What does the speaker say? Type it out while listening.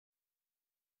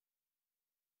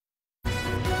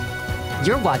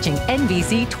You're watching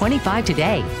NBC25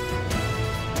 Today.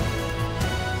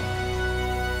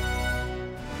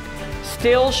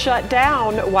 Still shut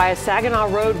down, why a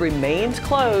Saginaw road remains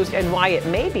closed and why it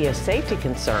may be a safety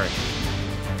concern.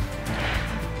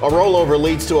 A rollover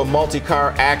leads to a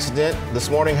multi-car accident.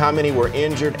 This morning, how many were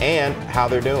injured and how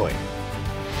they're doing.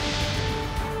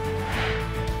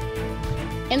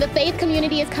 And the faith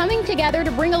community is coming together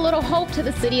to bring a little hope to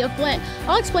the city of Flint.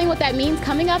 I'll explain what that means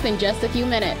coming up in just a few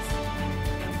minutes.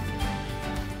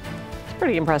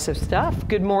 Pretty impressive stuff.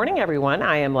 Good morning, everyone.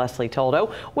 I am Leslie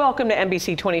Toldo. Welcome to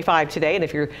NBC25 Today. And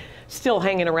if you're still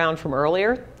hanging around from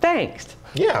earlier, thanks.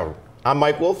 Yeah, I'm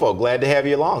Mike Wolfo. Glad to have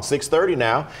you along. 6:30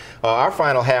 now. Our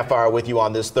final half hour with you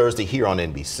on this Thursday here on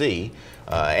NBC.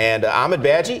 And Ahmed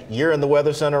Badji, you're in the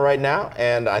Weather Center right now,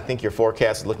 and I think your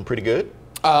forecast is looking pretty good.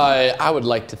 I would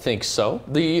like to think so.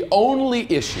 The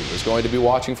only issue is going to be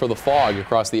watching for the fog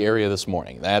across the area this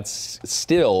morning. That's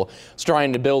still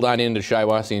trying to build on into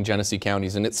Shiawassee and Genesee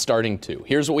counties, and it's starting to.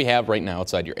 Here's what we have right now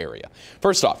outside your area.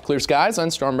 First off, clear skies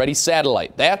on storm-ready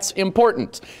satellite. That's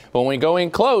important. But when we go in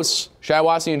close,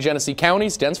 Shiawassee and Genesee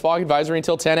counties, dense fog advisory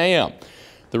until 10 a.m.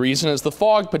 The reason is the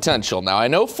fog potential. Now, I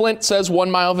know Flint says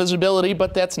 1 mile visibility,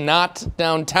 but that's not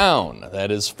downtown. That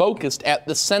is focused at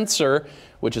the sensor,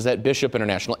 which is at Bishop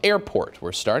International Airport.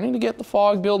 We're starting to get the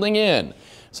fog building in,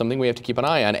 something we have to keep an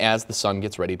eye on as the sun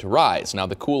gets ready to rise. Now,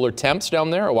 the cooler temps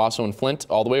down there, Owasso and Flint,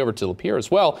 all the way over to Lapeer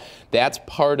as well, that's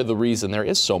part of the reason there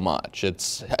is so much.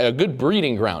 It's a good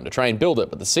breeding ground to try and build it,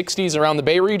 but the 60s around the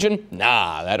Bay region,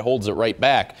 nah, that holds it right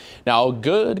back. Now,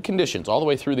 good conditions all the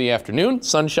way through the afternoon.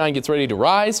 Sunshine gets ready to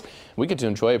rise. We get to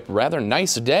enjoy a rather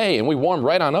nice day, and we warm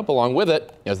right on up along with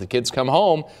it as the kids come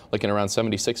home, looking around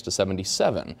 76 to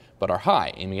 77, but our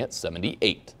high aiming at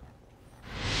 78.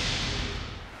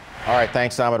 All right,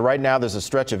 thanks, Ahmed. Right now, there's a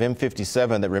stretch of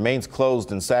M57 that remains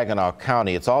closed in Saginaw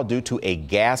County. It's all due to a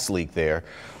gas leak there.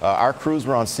 Our crews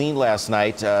were on scene last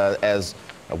night as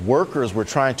workers were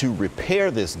trying to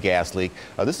repair this gas leak.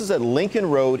 This is at Lincoln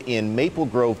Road in Maple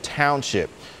Grove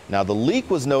Township. Now, the leak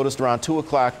was noticed around 2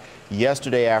 o'clock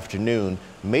yesterday afternoon.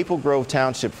 Maple Grove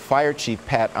Township Fire Chief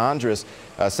Pat Andrus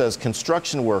says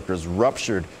construction workers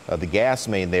ruptured the gas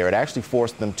main there. It actually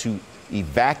forced them to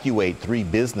evacuate 3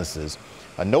 businesses.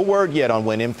 No word yet on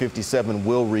when M57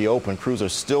 will reopen. Crews are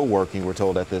still working, we're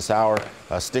told, at this hour.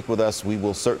 Stick with us. We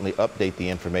will certainly update the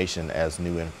information as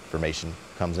new information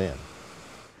comes in.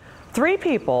 3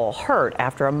 people hurt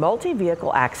after a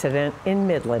multi-vehicle accident in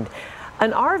Midland.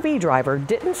 An RV driver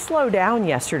didn't slow down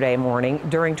yesterday morning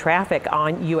during traffic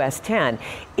on US 10.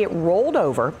 It rolled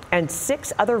over and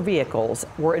 6 other vehicles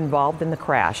were involved in the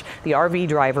crash. The RV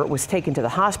driver was taken to the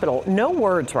hospital. No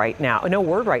word right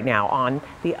now on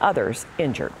the others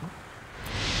injured.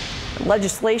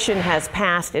 Legislation has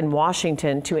passed in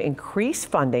Washington to increase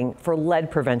funding for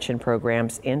lead prevention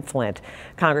programs in Flint.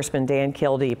 Congressman Dan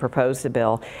Kildee proposed the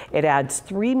bill. It adds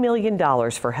 $3 million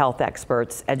for health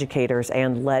experts, educators,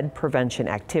 and lead prevention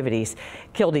activities.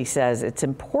 Kildee says it's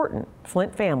important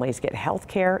Flint families get health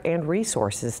care and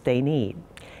resources they need.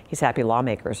 He's happy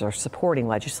lawmakers are supporting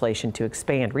legislation to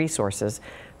expand resources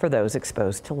for those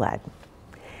exposed to lead.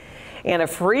 And a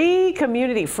free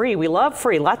community, we love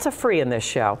free, lots of free in this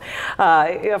show.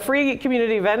 A free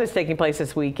community event is taking place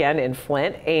this weekend in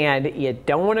Flint, and you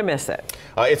don't want to miss it.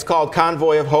 It's called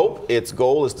Convoy of Hope. Its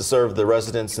goal is to serve the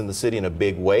residents in the city in a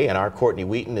big way, and our Courtney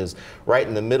Wheaton is right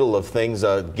in the middle of things,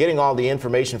 getting all the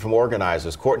information from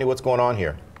organizers. Courtney, what's going on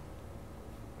here?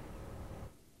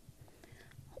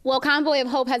 Well, Convoy of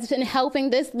Hope has been helping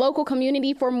this local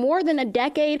community for more than a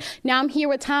decade. Now I'm here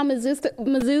with Tom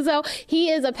Mazzuzo.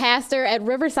 He is a pastor at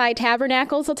Riverside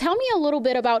Tabernacle. So tell me a little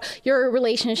bit about your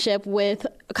relationship with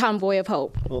Convoy of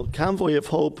Hope. Well, Convoy of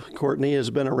Hope, Courtney,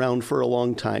 has been around for a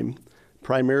long time.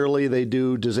 Primarily, they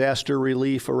do disaster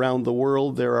relief around the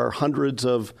world. There are hundreds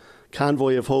of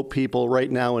Convoy of Hope people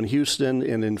right now in Houston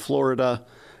and in Florida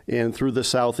and through the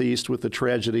Southeast with the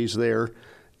tragedies there.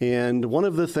 And one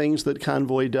of the things that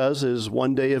Convoy does is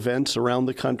one-day events around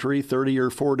the country, 30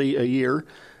 or 40 a year.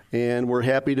 And we're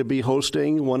happy to be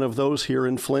hosting one of those here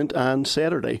in Flint on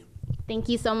Saturday. Thank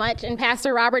you so much. And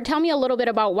Pastor Robert, tell me a little bit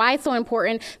about why it's so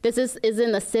important this is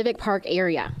in the Civic Park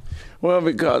area. Well,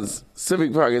 because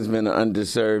Civic Park has been an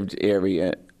underserved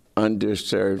area,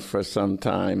 underserved for some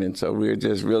time. And so we're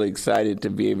just really excited to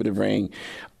be able to bring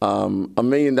 $1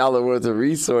 million worth of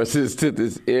resources to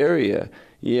this area.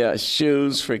 Yeah,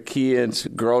 shoes for kids,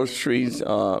 groceries,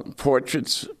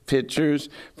 portraits, pictures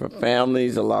for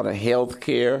families, a lot of health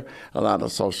care, a lot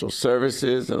of social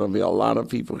services. There'll be a lot of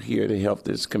people here to help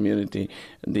this community,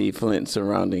 the Flint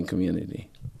surrounding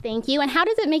community. Thank you. And how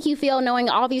does it make you feel knowing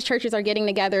all these churches are getting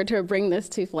together to bring this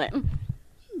to Flint?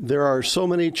 There are so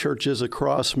many churches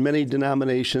across many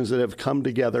denominations that have come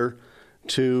together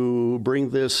to bring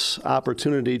this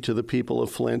opportunity to the people of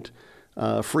Flint.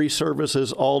 Free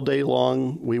services all day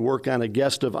long. We work on a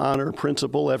guest of honor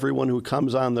principle. Everyone who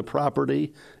comes on the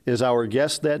property is our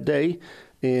guest that day,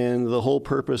 and the whole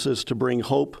purpose is to bring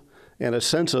hope and a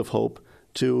sense of hope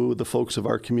to the folks of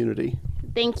our community.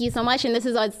 Thank you so much. And this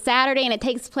is on Saturday, and it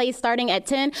takes place starting at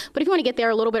 10. But if you want to get there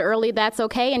a little bit early, that's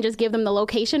okay. And just give them the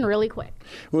location really quick.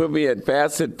 We'll be at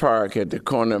Bassett Park at the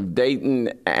corner of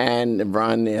Dayton and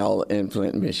Brownell in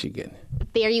Flint, Michigan.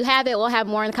 There you have it. We'll have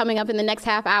more coming up in the next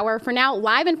half hour. For now,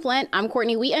 live in Flint, I'm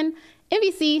Courtney Wheaton,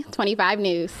 NBC25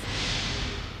 News.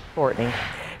 Courtney.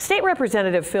 State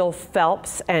Representative Phil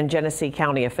Phelps and Genesee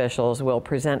County officials will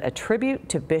present a tribute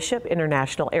to Bishop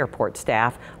International Airport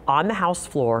staff on the House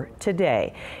floor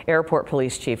today. Airport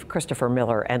Police Chief Christopher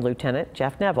Miller and Lieutenant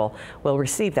Jeff Neville will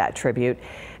receive that tribute.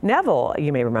 Neville,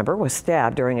 you may remember, was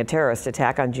stabbed during a terrorist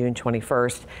attack on June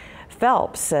 21st.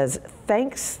 Phelps says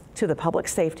thanks to the public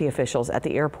safety officials at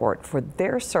the airport for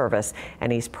their service,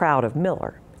 and he's proud of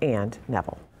Miller and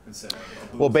Neville.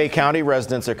 Well, Bay County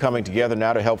residents are coming together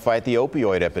now to help fight the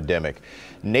opioid epidemic.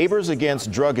 Neighbors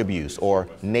Against Drug Abuse, or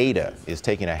NADA, is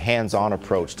taking a hands-on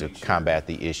approach to combat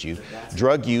the issue.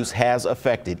 Drug use has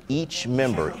affected each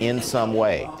member in some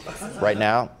way. Right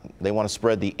now, they want to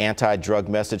spread the anti-drug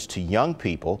message to young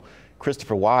people.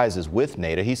 Christopher Wise is with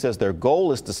NADA. He says their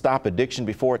goal is to stop addiction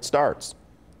before it starts.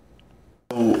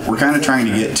 We're kind of trying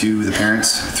to get to the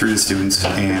parents through the students,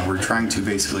 and we're trying to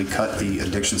basically cut the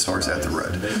addiction source at the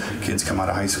root. Kids come out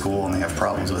of high school and they have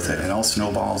problems with it, and it all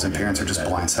snowballs and parents are just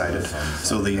blindsided.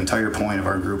 So the entire point of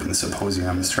our group in the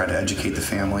symposium is to try to educate the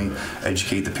family,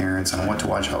 educate the parents on what to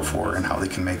watch out for and how they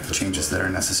can make the changes that are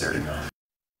necessary.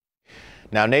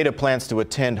 Now, NADA plans to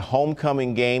attend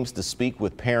homecoming games to speak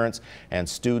with parents and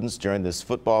students during this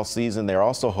football season. They're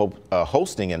also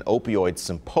hosting an opioid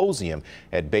symposium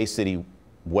at Bay City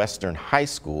Western High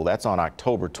School. That's on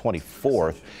October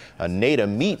 24th. NADA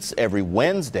meets every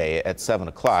Wednesday at 7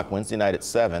 o'clock, Wednesday night at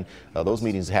 7. Those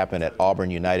meetings happen at Auburn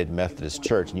United Methodist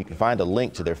Church, and you can find a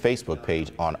link to their Facebook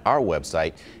page on our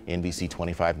website,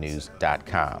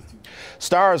 NBC25news.com.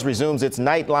 Stars resumes its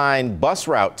Nightline bus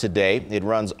route today. It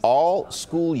runs all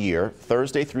school year,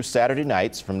 Thursday through Saturday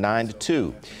nights from 9 to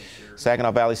 2.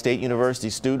 Saginaw Valley State University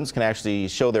students can actually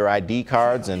show their ID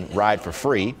cards and ride for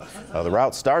free. The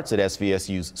route starts at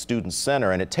SVSU's Student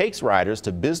Center, and it takes riders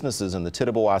to businesses in the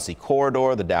Tittabawassee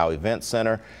Corridor, the Dow Event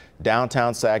Center,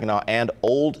 downtown Saginaw, and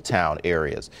Old Town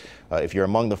areas. If you're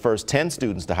among the first 10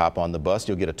 students to hop on the bus,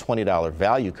 you'll get a $20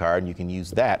 value card, and you can use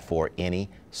that for any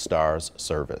Stars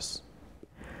service.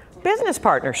 Business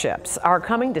partnerships are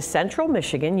coming to Central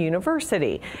Michigan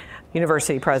University.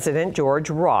 University President George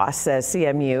Ross says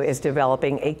CMU is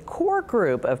developing a core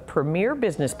group of premier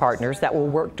business partners that will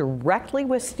work directly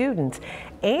with students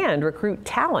and recruit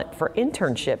talent for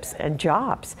internships and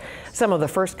jobs. Some of the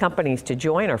first companies to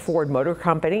join are Ford Motor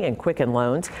Company and Quicken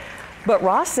Loans. But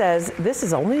Ross says this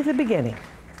is only the beginning.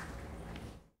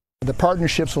 The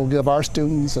partnerships will give our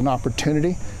students an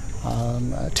opportunity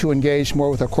to engage more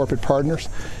with our corporate partners.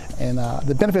 And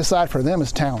the benefit side for them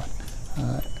is talent.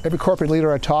 Every corporate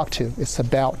leader I talk to, it's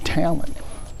about talent.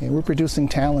 And we're producing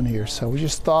talent here. So we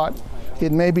just thought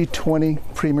it may be 20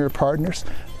 premier partners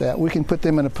that we can put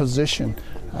them in a position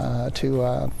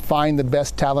to find the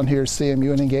best talent here at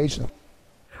CMU and engage them.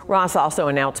 Ross also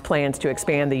announced plans to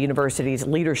expand the university's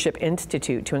Leadership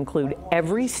Institute to include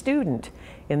every student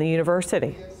in the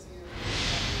university.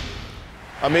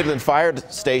 A Midland fire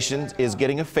station is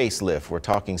getting a facelift. We're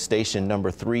talking station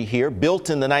number 3 here. Built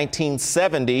in the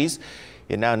 1970s,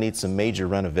 it now needs some major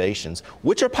renovations,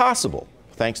 which are possible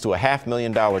thanks to a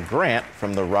 $500,000 grant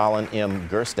from the Rollin M.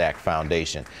 Gerstach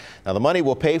Foundation. Now, the money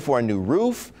will pay for a new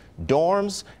roof,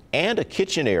 dorms, and a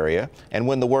kitchen area. And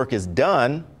when the work is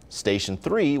done, Station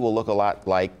 3 will look a lot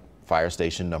like fire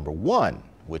station number 1,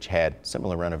 which had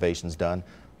similar renovations done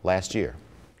last year.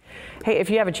 Hey,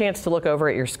 if you have a chance to look over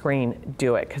at your screen,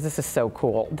 do it, because this is so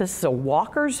cool. This is a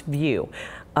walker's view,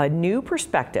 a new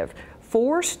perspective,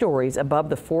 4 stories above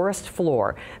the forest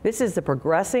floor. This is the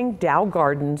Progressing Dow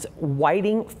Gardens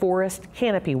Whiting Forest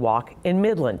Canopy Walk in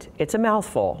Midland. It's a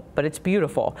mouthful, but it's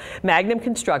beautiful. Magnum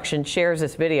Construction shares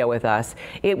this video with us.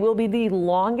 It will be the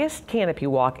longest canopy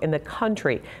walk in the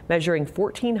country, measuring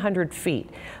 1,400 feet.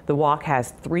 The walk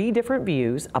has 3 different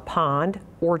views, a pond,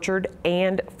 orchard,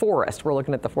 and forest. We're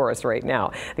looking at the forest right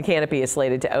now. The canopy is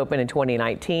slated to open in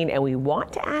 2019, and we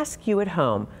want to ask you at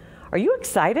home, are you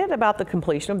excited about the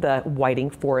completion of the Whiting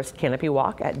Forest Canopy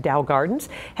Walk at Dow Gardens?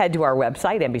 Head to our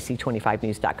website,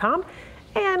 NBC25news.com,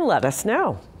 and let us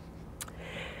know.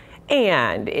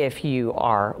 And if you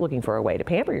are looking for a way to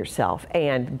pamper yourself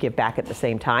and give back at the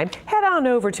same time, head on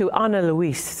over to Ana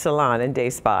Luis Salon and Day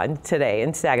Spa today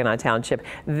in Saginaw Township.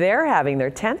 They're having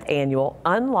their 10th annual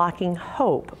Unlocking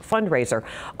Hope fundraiser.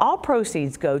 All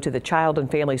proceeds go to the Child and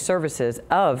Family Services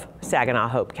of Saginaw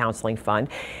Hope Counseling Fund.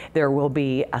 There will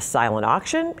be a silent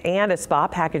auction and a spa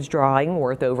package drawing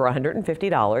worth over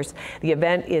 $150. The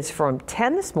event is from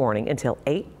 10 this morning until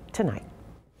 8 tonight.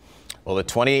 Well, the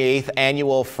 28th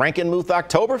annual Frankenmuth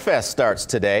Oktoberfest starts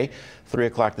today, 3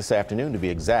 o'clock this afternoon to be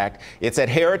exact. It's at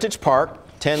Heritage Park.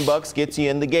 $10 gets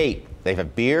you in the gate. They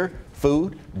have beer,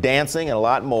 food, dancing, and a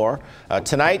lot more.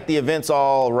 Tonight, the events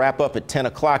all wrap up at 10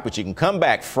 o'clock, but you can come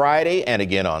back Friday and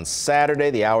again on Saturday.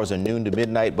 The hours are noon to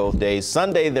midnight both days.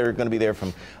 Sunday, they're going to be there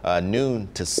from noon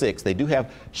to 6. They do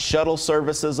have shuttle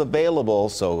services available,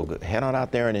 so head on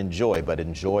out there and enjoy, but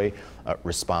enjoy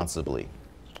responsibly.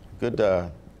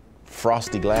 Good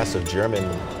frosty glass of German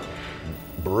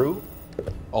brew.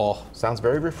 Oh, sounds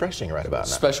very refreshing right about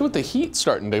now. Especially with the heat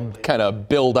starting to kind of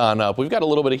build on up. We've got a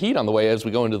little bit of heat on the way as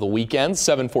we go into the weekend.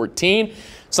 7:14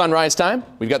 sunrise time.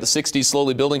 We've got the 60s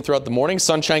slowly building throughout the morning.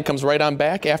 Sunshine comes right on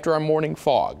back after our morning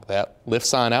fog. That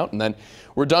lifts on out and then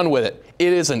we're done with it.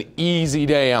 It is an easy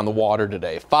day on the water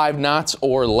today. 5 knots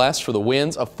or less for the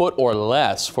winds, a foot or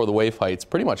less for the wave heights.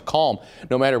 Pretty much calm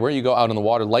no matter where you go out in the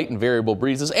water. Light and variable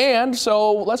breezes. And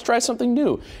so let's try something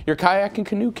new. Your kayak and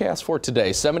canoe cast for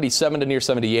today. 77 to near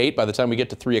 78 by the time we get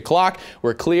to 3 o'clock.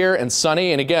 We're clear and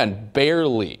sunny and again,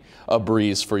 barely a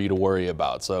breeze for you to worry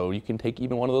about. So you can take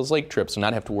even one of those lake trips and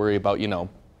not have to worry about, you know,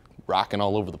 rocking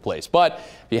all over the place. But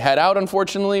if you head out,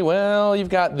 unfortunately, well, you've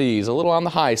got these a little on the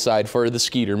high side for the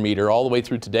skeeter meter all the way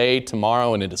through today,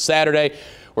 tomorrow, and into Saturday.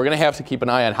 We're going to have to keep an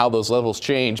eye on how those levels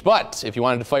change. But if you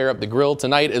wanted to fire up the grill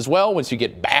tonight as well, once you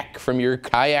get back from your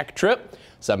kayak trip,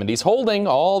 70s holding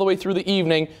all the way through the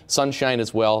evening. Sunshine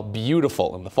as well.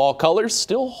 Beautiful. And the fall colors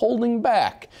still holding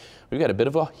back. We've got a bit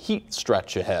of a heat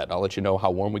stretch ahead. I'll let you know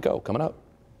how warm we go coming up.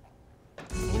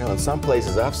 You know, in some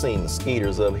places I've seen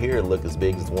mosquitoes up here look as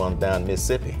big as the ones down in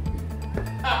Mississippi.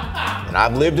 And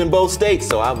I've lived in both states,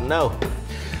 so I know.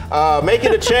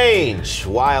 Making a change.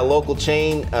 Why a local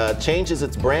chain changes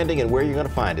its branding and where you're going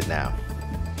to find it now.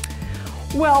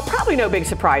 Well, probably no big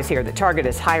surprise here that Target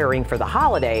is hiring for the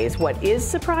holidays. What is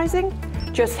surprising?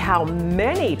 Just how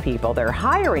many people they're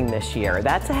hiring this year.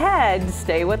 That's ahead.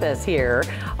 Stay with us here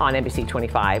on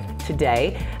NBC25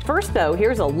 Today. First, though,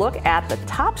 here's a look at the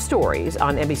top stories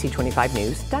on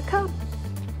NBC25News.com.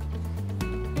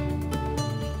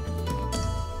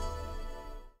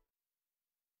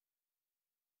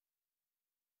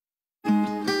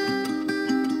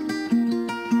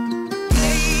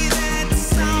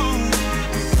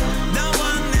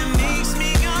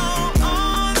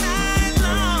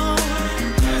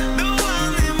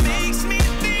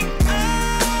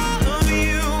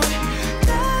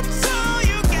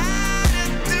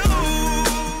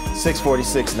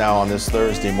 .46 now on this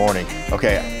Thursday morning.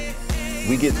 Okay,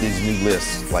 we get these new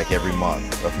lists like every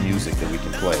month of music that we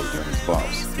can play during these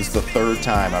bumps. This is the 3rd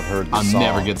time I've heard this song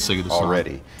never get sick of the song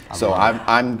already. So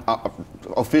I'm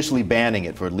officially banning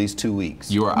it for at least 2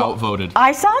 weeks. You are outvoted.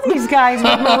 I saw these guys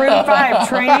with Maroon 5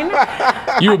 Train.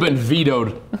 You have been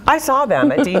vetoed. I saw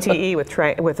them at DTE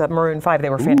with Maroon 5. They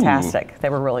were fantastic. They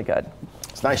were really good.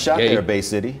 It's a nice shot there, Bay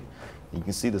City. You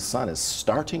can see the sun is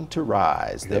starting to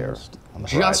rise there on the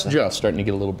horizon. Just starting to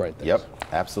get a little bright there. Yep,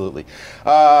 absolutely.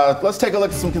 Let's take a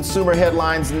look at some consumer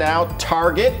headlines now.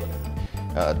 Target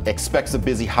expects a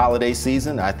busy holiday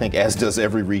season, I think, as does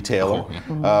every retailer.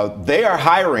 They are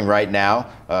hiring right now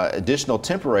additional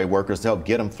temporary workers to help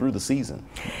get them through the season.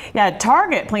 Yeah,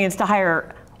 Target plans to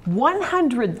hire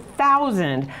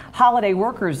 100,000 holiday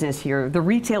workers this year. The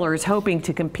retailer is hoping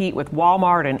to compete with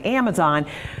Walmart and Amazon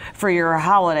for your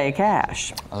holiday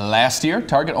cash. Last year,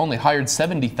 Target only hired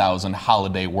 70,000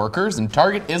 holiday workers, and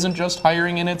Target isn't just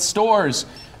hiring in its stores.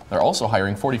 They're also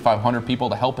hiring 4,500 people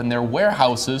to help in their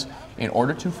warehouses in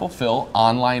order to fulfill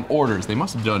online orders. They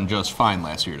must have done just fine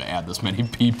last year to add this many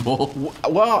people.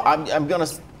 Well,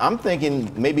 I'm thinking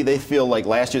maybe they feel like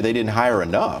last year they didn't hire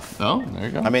enough. Oh, there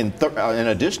you go. I mean, an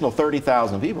additional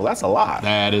 30,000 people, that's a lot.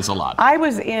 That is a lot. I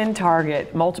was in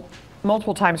Target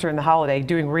multiple times during the holiday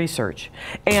doing research.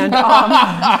 And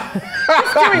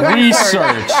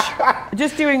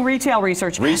just doing retail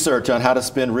research. Research on how to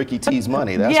spend Ricky T's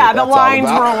money. That's yeah, what the that's lines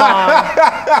all about.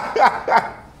 were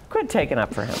long. Quit taking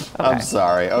up for him. Okay. I'm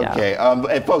sorry. Okay. Yeah.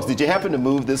 And folks, did you happen to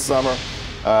move this summer?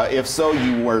 If so,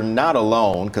 you were not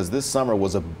alone, because this summer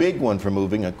was a big one for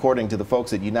moving, according to the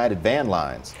folks at United Van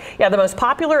Lines. Yeah, the most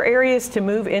popular areas to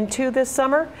move into this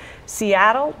summer: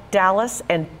 Seattle, Dallas,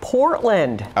 and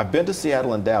Portland. I've been to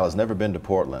Seattle and Dallas, never been to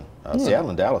Portland. Seattle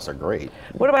and Dallas are great.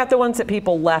 What about the ones that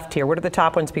people left here? What are the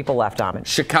top ones people left, Ahmed?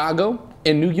 Chicago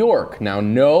and New York. Now,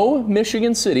 no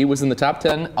Michigan City was in the top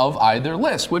 10 of either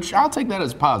list, which I'll take that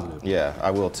as positive. Yeah,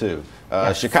 I will too.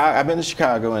 Chicago. I've been to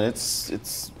Chicago, and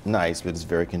it's nice, but it's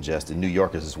very congested. New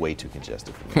York is just way too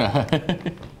congested for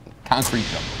me. Concrete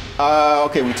jungle.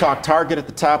 Okay, we talked Target at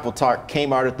the top. We'll talk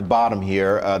Kmart at the bottom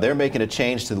here. They're making a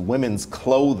change to the women's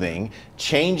clothing,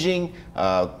 changing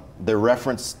their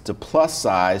reference to plus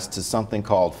size to something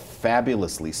called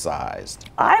fabulously sized.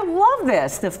 I love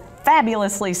this. The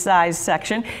fabulously sized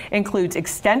section includes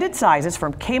extended sizes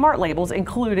from Kmart labels,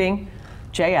 including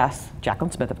JS, Jacqueline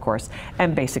Smith, of course,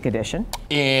 and Basic Edition.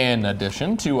 In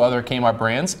addition to other Kmart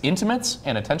brands, Intimates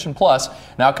and Attention Plus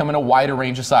now come in a wider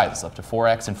range of sizes, up to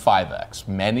 4X and 5X.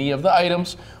 Many of the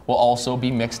items will also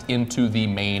be mixed into the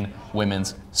main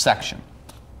women's section.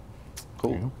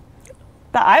 Cool.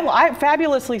 I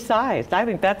fabulously sized. I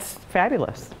think that's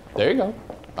fabulous. There you go.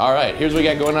 All right, here's what we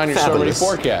got going on in your Stormy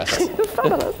forecast.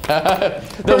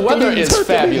 The weather is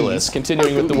fabulous,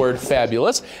 continuing with the word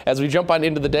fabulous. As we jump on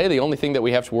into the day, the only thing that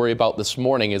we have to worry about this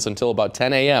morning is until about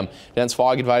 10 a.m. Dense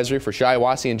fog advisory for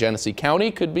Shiawassee and Genesee County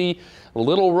could be a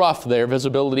little rough there.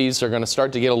 Visibilities are going to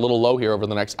start to get a little low here over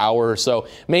the next hour or so.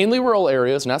 Mainly rural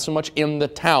areas, not so much in the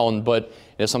town, but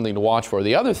it is something to watch for.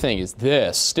 The other thing is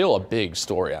this, still a big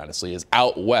story, honestly, is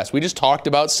out west. We just talked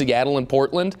about Seattle and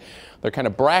Portland. They're kind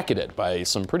of bracketed by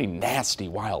some pretty nasty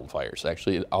wildfires,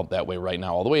 actually, out that way right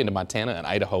now, all the way into Montana and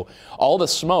Idaho. All the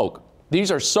smoke, these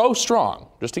are so strong,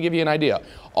 just to give you an idea.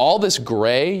 All this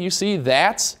gray you see,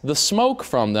 that's the smoke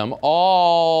from them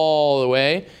all the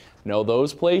way. Know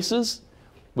those places?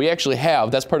 We actually have,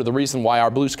 that's part of the reason why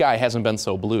our blue sky hasn't been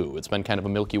so blue. It's been kind of a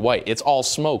milky white. It's all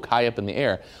smoke high up in the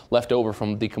air, left over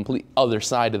from the complete other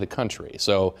side of the country.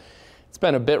 So it's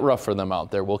been a bit rough for them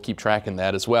out there. We'll keep tracking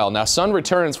that as well. Now, sun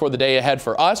returns for the day ahead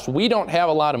for us. We don't have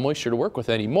a lot of moisture to work with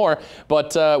anymore,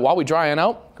 but while we dry on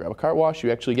out, grab a car wash.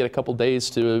 You actually get a couple days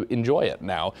to enjoy it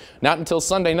now. Not until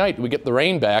Sunday night do we get the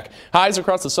rain back. Highs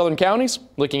across the southern counties,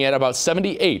 looking at about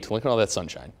 78. Look at all that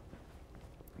sunshine.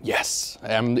 Yes,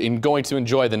 I'm going to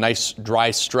enjoy the nice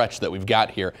dry stretch that we've got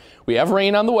here. We have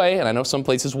rain on the way, and I know some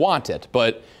places want it,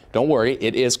 but don't worry,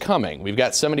 it is coming. We've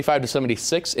got 75 to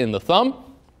 76 in the thumb.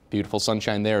 Beautiful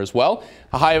sunshine there as well.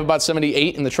 A high of about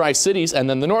 78 in the Tri-Cities, and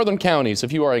then the northern counties.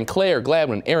 If you are in Clare,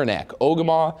 Gladwin, Aranac,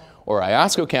 Ogemaw, or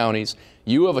Iosco counties,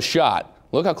 you have a shot.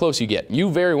 Look how close you get. You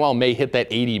very well may hit that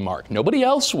 80 mark. Nobody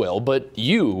else will, but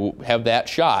you have that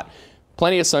shot.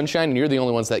 Plenty of sunshine, and you're the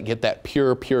only ones that get that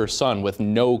pure sun with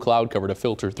no cloud cover to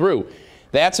filter through.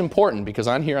 That's important because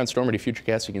on here on Stormy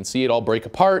Futurecast, you can see it all break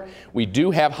apart. We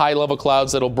do have high-level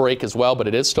clouds that'll break as well, but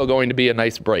it is still going to be a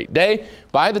nice bright day.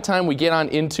 By the time we get on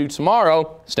into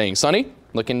tomorrow, staying sunny,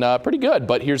 looking pretty good.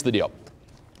 But here's the deal.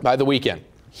 By the weekend,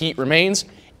 heat remains,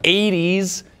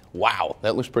 80s. Wow,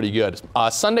 that looks pretty good.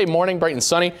 Sunday morning, bright and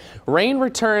sunny. Rain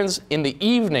returns in the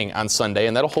evening on Sunday,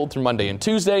 and that'll hold through Monday and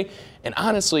Tuesday. And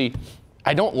honestly,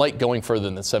 I don't like going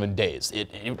further than 7 days.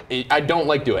 I don't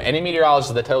like doing it. Any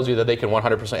meteorologist that tells you that they can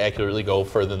 100% accurately go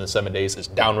further than 7 days is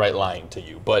downright lying to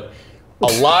you. But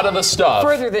a lot of the stuff...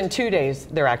 Further than 2 days,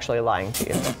 they're actually lying to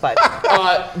you. But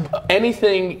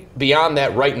anything beyond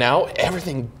that right now,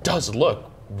 everything does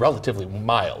look relatively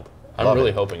mild. I'm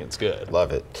really hoping it's good.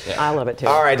 Love it. Yeah. I love it too.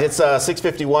 All right, it's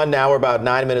 6:51 now. We're about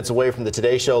 9 minutes away from the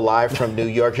Today Show live from New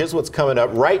York. Here's what's coming up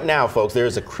right now, folks. There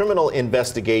is a criminal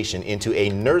investigation into a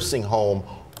nursing home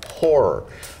horror.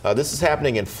 This is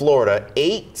happening in Florida.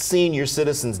 8 senior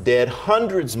citizens dead,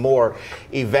 hundreds more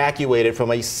evacuated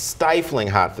from a stifling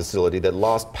hot facility that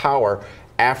lost power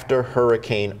after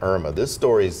Hurricane Irma. This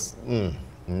story's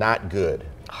not good.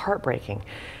 Heartbreaking.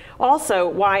 Also,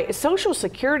 why Social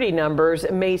Security numbers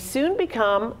may soon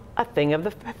become a thing of the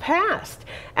past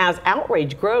as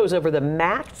outrage grows over the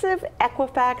massive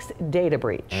Equifax data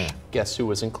breach. Guess who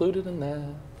was included in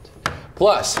that?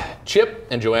 Plus, Chip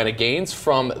and Joanna Gaines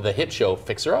from the hit show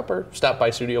Fixer Upper stopped by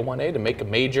Studio 1A to make a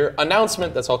major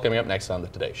announcement. That's all coming up next on the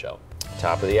Today Show.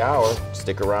 Top of the hour.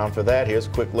 Stick around for that. Here's a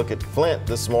quick look at Flint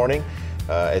this morning.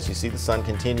 As you see, the sun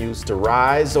continues to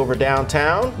rise over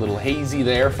downtown. A little hazy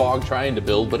there, fog trying to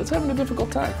build, but it's having a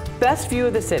difficult time. Best view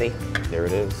of the city. There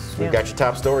it is. We've got your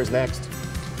top stories next.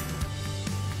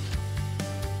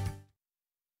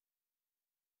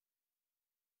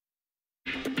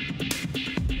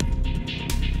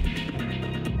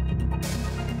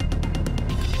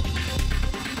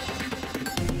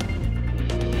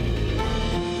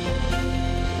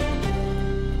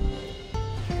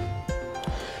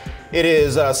 It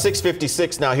is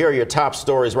 6:56 now. Here are your top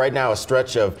stories. Right now, a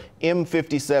stretch of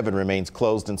M57 remains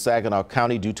closed in Saginaw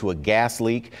County due to a gas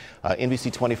leak.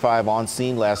 NBC25 on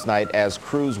scene last night as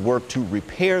crews worked to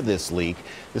repair this leak.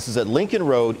 This is at Lincoln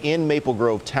Road in Maple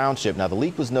Grove Township. Now, the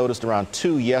leak was noticed around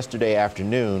 2 yesterday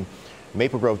afternoon.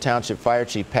 Maple Grove Township Fire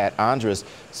Chief Pat Andrus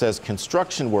says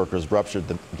construction workers ruptured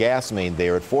the gas main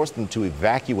there. It forced them to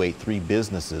evacuate 3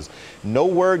 businesses. No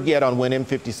word yet on when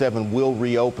M57 will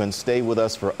reopen. Stay with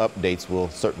us for updates. We'll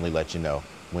certainly let you know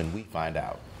when we find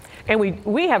out. And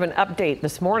we have an update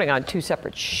this morning on 2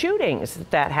 separate shootings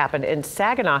that happened in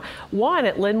Saginaw. One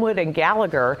at Linwood and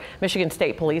Gallagher. Michigan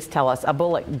State Police tell us a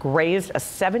bullet grazed a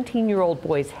 17-year-old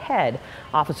boy's head.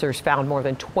 Officers found more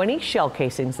than 20 shell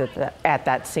casings at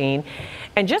that scene.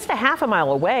 And just a half a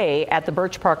mile away at the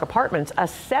Birch Park Apartments, a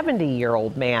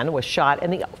 70-year-old man was shot in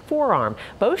the forearm.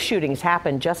 Both shootings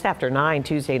happened just after 9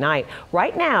 Tuesday night.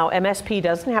 Right now, MSP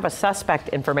doesn't have a suspect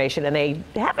information, and they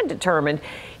haven't determined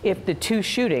if the 2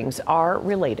 shootings are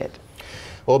related.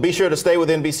 Well, be sure to stay with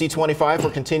NBC25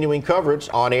 for continuing coverage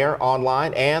on air,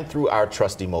 online, and through our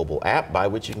trusty mobile app, by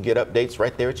which you can get updates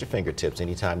right there at your fingertips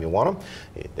anytime you want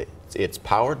them. It's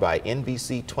powered by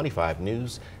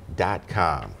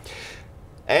NBC25News.com.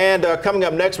 And coming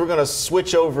up next, we're going to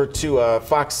switch over to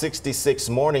Fox 66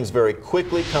 Mornings very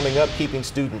quickly. Coming up, keeping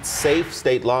students safe.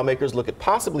 State lawmakers look at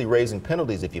possibly raising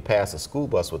penalties if you pass a school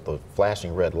bus with the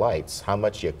flashing red lights. How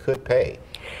much you could pay.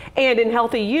 And in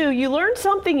Healthy you learned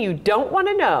something you don't want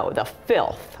to know, the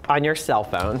filth on your cell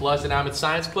phone. Plus, in Amit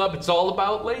Science Club, it's all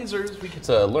about lasers. We get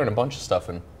to learn a bunch of stuff.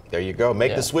 And there you go.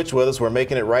 Make the switch with us. We're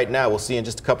making it right now. We'll see you in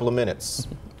just a couple of minutes.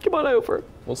 Come on over.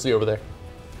 We'll see you over there.